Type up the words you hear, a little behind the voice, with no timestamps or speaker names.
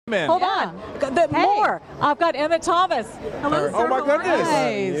Hold on. More. I've got Emmett Thomas. Hello, sir. Oh, my goodness.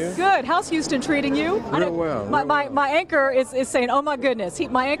 Nice. Good. How's Houston treating you? Real well. My anchor is saying, oh, my goodness.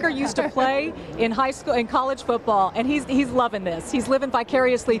 My anchor used to play in high school, in college football, and he's loving this. He's living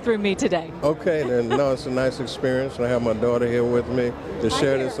vicariously through me today. Okay, then, no, it's a nice experience. I have my daughter here with me to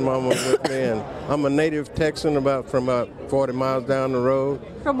share this moment with me. And I'm a native Texan from about 40 miles down the road.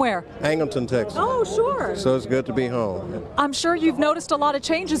 From where? Angleton, Texas. Oh, sure. So it's good to be home. I'm sure you've noticed a lot of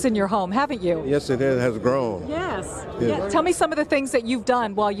changes in your home, haven't you? Yes, it has grown. Yes. Yes. Yeah. Tell me some of the things that you've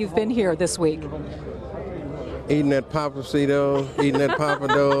done while you've been here this week. Eating that Papasito, eating that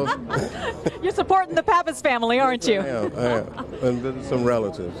Papado. You're supporting the Pappas family, aren't you? I am. And visit some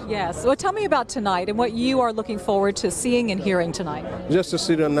relatives. Yes. Well, tell me about tonight and what you are looking forward to seeing and hearing tonight. Just to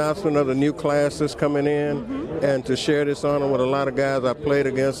see the announcement of the new classes coming in and to share this honor with a lot of guys I played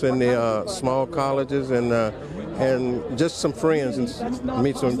against in the small colleges and just some friends and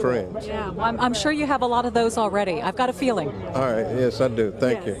meet some friends. Yeah, well, I'm sure you have a lot of those already. I've got a feeling. All right. Yes, I do.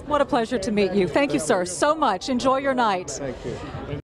 Thank you. What a pleasure to meet you. Thank you, sir, so much. Enjoy your night. Thank you.